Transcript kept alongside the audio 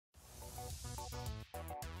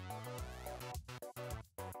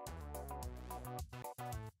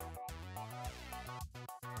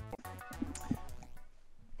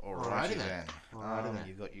Alrighty then. Alrighty then.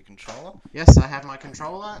 You got your controller? Yes, I have my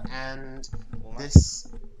controller, and Well, this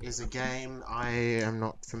is a game I am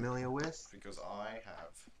not familiar with. because I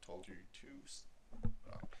have told you to.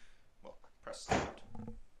 Well, press start.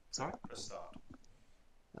 Sorry? Press start.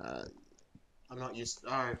 I'm not used.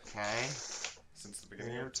 Okay. Since the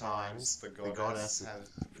beginning of times, the goddess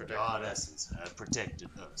goddesses have protected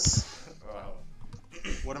us. Well,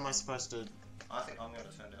 What am I supposed to? I think I'm going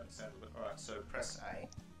to turn down the sound a bit. Alright, so press A.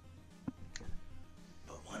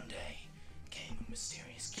 But one day came a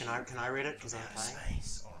mysterious cube. Can I read it? Because I'm from outer playing.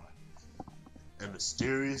 space. Alright. A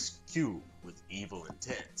mysterious cube with evil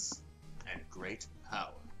intents and great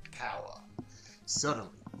power. Power. Suddenly,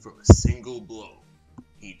 from a single blow,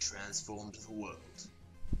 he transformed the world.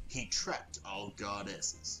 He trapped all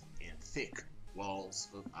goddesses in thick walls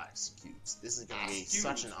of ice cubes. This is going to be Ice cubes,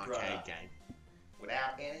 such an arcade bruh. game.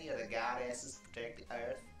 Without any of the goddesses to protect the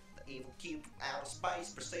earth, the evil cube from outer space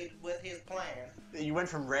proceeded with his plan. You went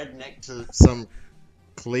from redneck to some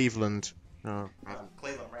Cleveland. Cleveland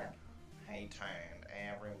Rap. He turned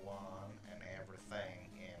everyone and everything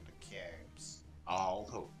into cubes. All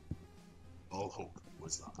hope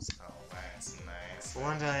was lost. Oh, that's nasty.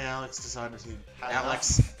 One day, Alex decided to. Had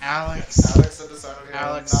Alex had decided to have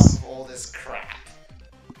Alex. enough of all this crap.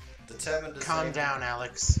 Determined to Calm save- down,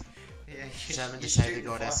 Alex. Yeah, Determined to you save the shooting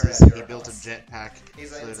fire goddesses, out your he built a ass. jetpack, He's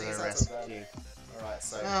flew to he's the not so bad. rescue. Alright,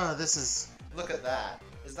 so Oh, this is. look at that.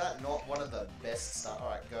 Is that not one of the best start?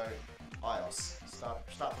 Alright, go EOS. Start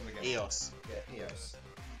from the beginning. EOS. Yeah, EOS.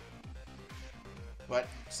 What?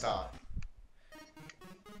 Start.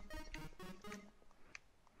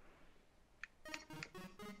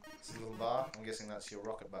 It's a little bar. I'm guessing that's your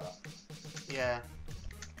rocket bar. Yeah.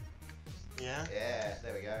 Yeah? Yeah,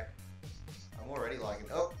 there we go. I'm already liking.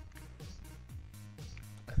 Oh,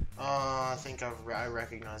 Oh, I think I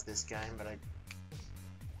recognize this game, but I.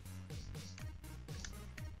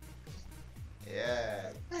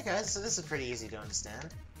 yeah. Okay, so this is pretty easy to understand.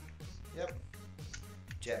 Yep.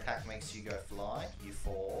 Jetpack makes you go fly. You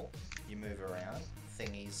fall. You move around.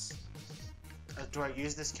 Thingies. Do I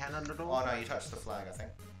use this cannon at all? Oh no, you touched the flag, I think.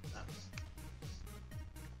 No.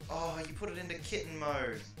 Oh, you put it into kitten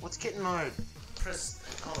mode. What's kitten mode? Press.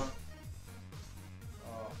 Hold on.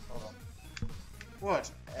 Oh, hold on.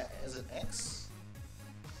 What? Is it X?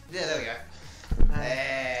 Yeah, there we go.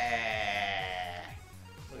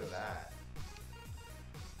 Look at that.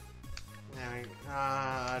 There we,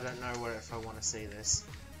 I don't know if I want to see this.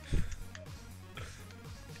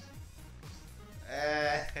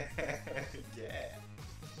 Yeah.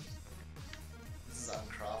 This is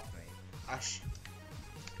Uncraft Me. Ush.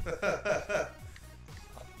 Wouldn't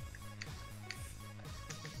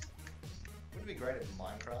it be great in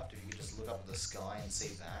Minecraft if you could just look up at the sky and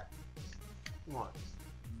see that? What?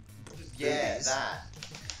 Yeah, Boobies.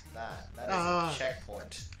 that. That is a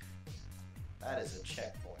checkpoint. That is a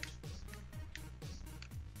checkpoint.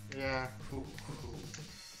 Yeah.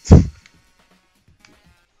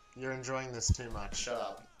 You're enjoying this too much. Shut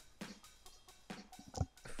up.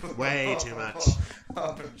 Way too much.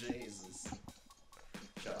 Oh, Jesus.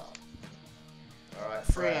 Shut up. Alright,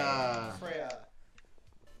 Freya. Freya.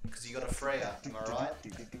 Because you got a Freya, am I right?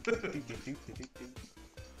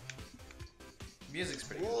 Music's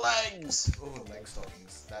pretty good. Legs! Oh, leg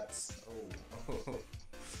stockings. That's. Oh.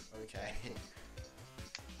 Okay.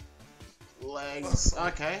 Legs.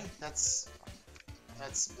 Okay, that's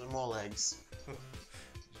more legs.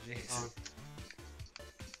 Jeez.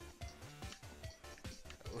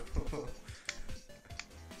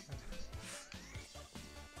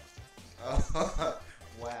 Oh,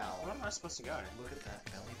 wow. Where am I supposed to go? Look at that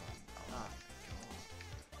belly button. Oh, Ah.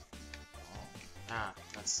 God. Ah,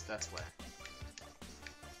 that's where.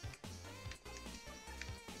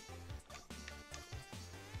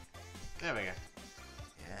 There we go.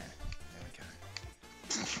 Yeah, there we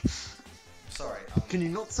go. Sorry. Can you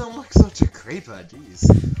not sound like such a creeper?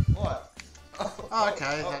 Jeez. What? Oh,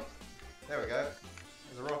 okay. That, There we go.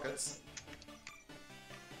 There's the rockets.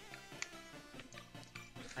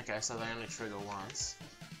 okay, so they only trigger once.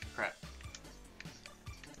 Crap.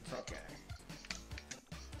 Okay.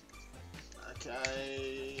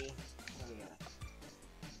 Okay. There we go.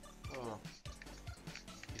 Oh.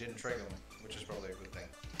 You didn't trigger them, which is probably a good thing.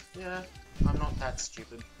 Yeah, I'm not that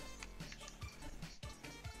stupid.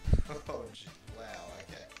 Oh, gee. Wow,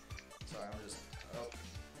 okay. Sorry, I'm just... Oh.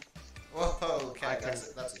 Whoa, okay,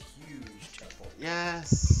 that's a huge checkpoint.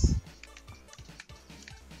 Yes.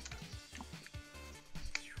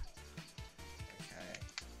 Okay.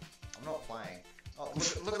 I'm not playing. Oh,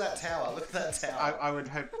 look at that tower, look at that tower. I would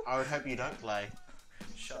hope you don't play.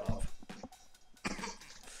 Shut up.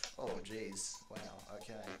 Oh, jeez. Wow,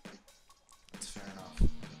 okay. That's fair enough.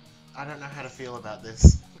 I don't know how to feel about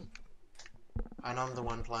this. And I'm the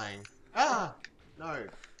one playing. Ah! No.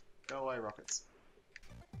 Go away, rockets.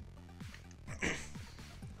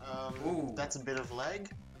 Ooh. That's a bit of lag.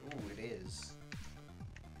 Ooh, it is.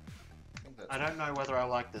 I don't know whether I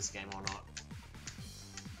like this game or not.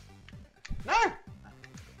 No!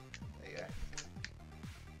 There you go.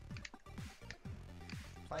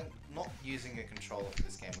 Not using a controller for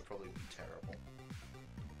this game would probably be terrible.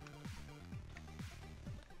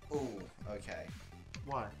 Ooh, okay.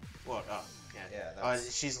 Why? What? Oh, yeah. Yeah,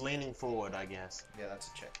 that's... she's leaning forward, I guess. Yeah, that's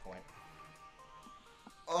a checkpoint.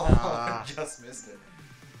 Oh, just missed it.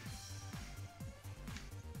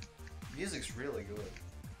 Music's really good.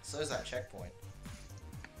 So's that checkpoint.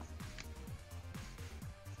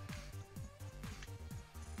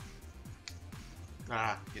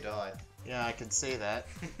 Ah. You died. Yeah, I can see that.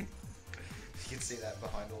 You can see that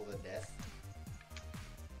behind all the death.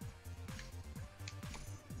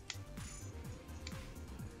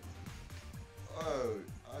 Oh,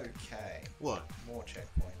 okay. What? More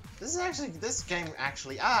checkpoint. This game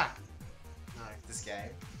actually, no. This game?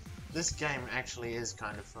 This game actually is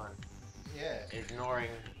kind of fun. Yeah. Ignoring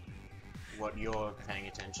what you're paying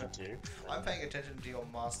attention to. I'm paying attention to your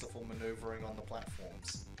masterful maneuvering on the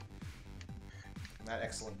platforms. And that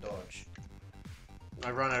excellent dodge.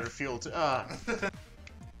 I run out of fuel too. Getting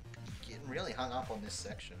really hung up on this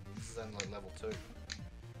section. This is only like level 2. Would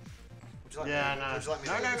you like Yeah, me, no. would you like me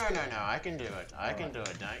to No, do no, this no, bit? no, no. I can do it. I can Alright.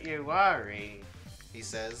 do it. Don't you worry. He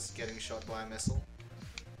says, getting shot by a missile.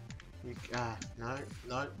 You, no,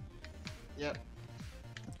 no. Yep.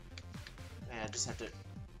 Yeah, I just have to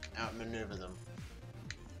outmaneuver them.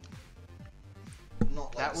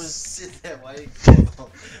 Not like That was- sit there waiting for them.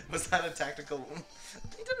 Was that a tactical?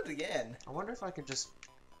 He did it again. I wonder if I could just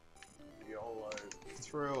YOLO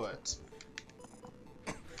through it.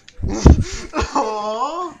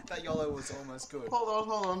 Aww. That YOLO was almost good. Hold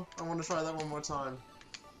on. I want to try that one more time.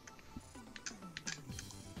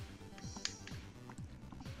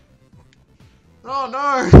 Oh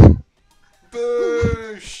no!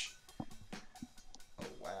 Boosh! Oh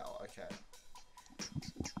wow, okay.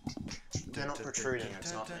 They're not protruding,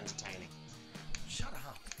 it's not entertaining. Shut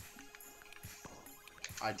up.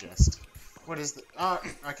 I just. What is the. Oh,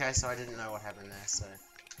 okay, so I didn't know what happened there, so.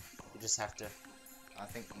 You just have to. I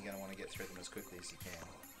think you're going to want to get through them as quickly as you can.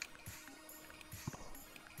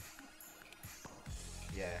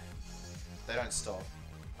 Yeah. They don't stop.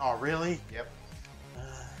 Oh, really? Yep.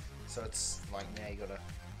 So it's like now you gotta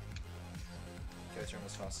go through them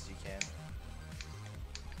as fast as you can.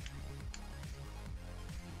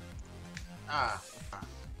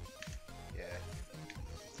 Yeah.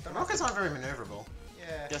 The rockets aren't very maneuverable.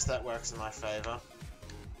 Yeah. Guess that works in my favor.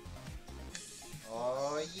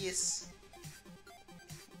 Oh, yes.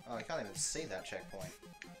 Oh, I can't even see that checkpoint.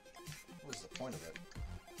 What was the point of it?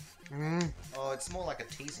 Oh, it's more like a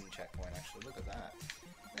teasing checkpoint, actually. Look at that.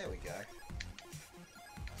 There we go.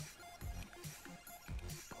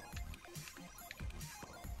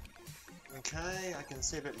 Okay, I can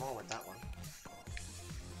see a bit more with that one.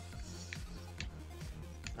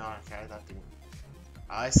 No, okay, that didn't.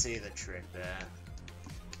 I see the trick there.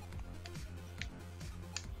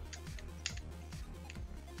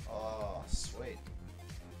 Oh, sweet.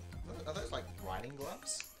 Are those like riding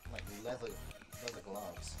gloves? Like leather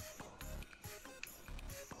gloves?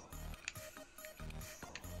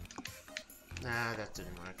 Nah, that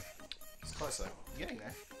didn't work. It's closer. You're getting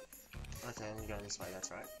there. Okay, I'm going this way,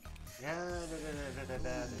 that's right. Yeah,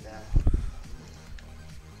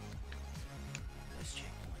 Those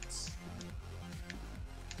checkpoints.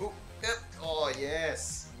 Oh, yep. Oh,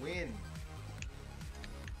 yes. Win.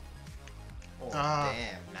 Oh,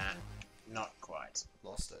 damn. Nah, not quite.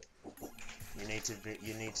 Lost it. You need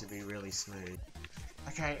to be really smooth.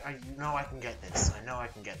 Okay, I know I can get this. I know I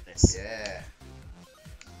can get this. Yeah.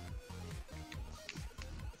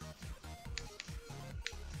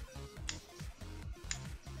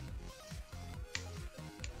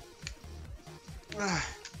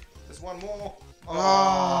 There's one more.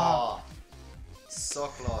 Oh.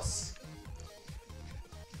 Sock loss.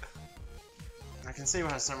 I can see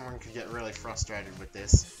how someone could get really frustrated with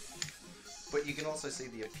this. But you can also see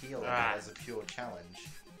the appeal of it as a pure challenge.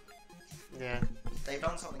 Yeah. They've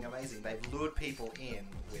done something amazing. They've lured people in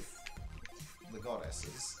with the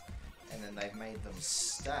goddesses, and then they've made them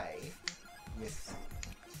stay with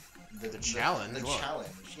the challenge. The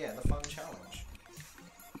challenge, yeah, the fun challenge.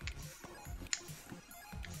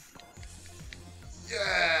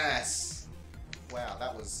 Yes! Wow,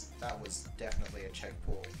 that was definitely a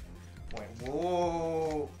checkpoint.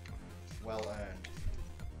 Whoa! Well earned.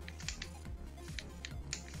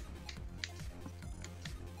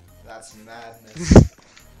 That's madness.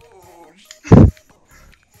 Oh,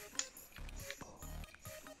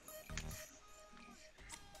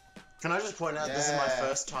 Can I just point out this is my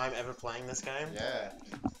first time ever playing this game? yeah.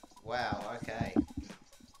 Wow, okay.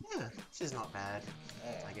 Yeah, she's not bad,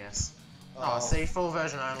 Yeah. I guess. Oh, see, full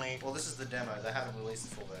version only. Well, this is the demo. They haven't released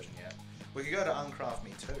the full version yet. We could go to Uncraft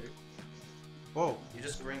Me too. Whoa. You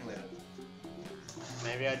just greenlit it.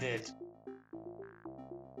 Maybe I did.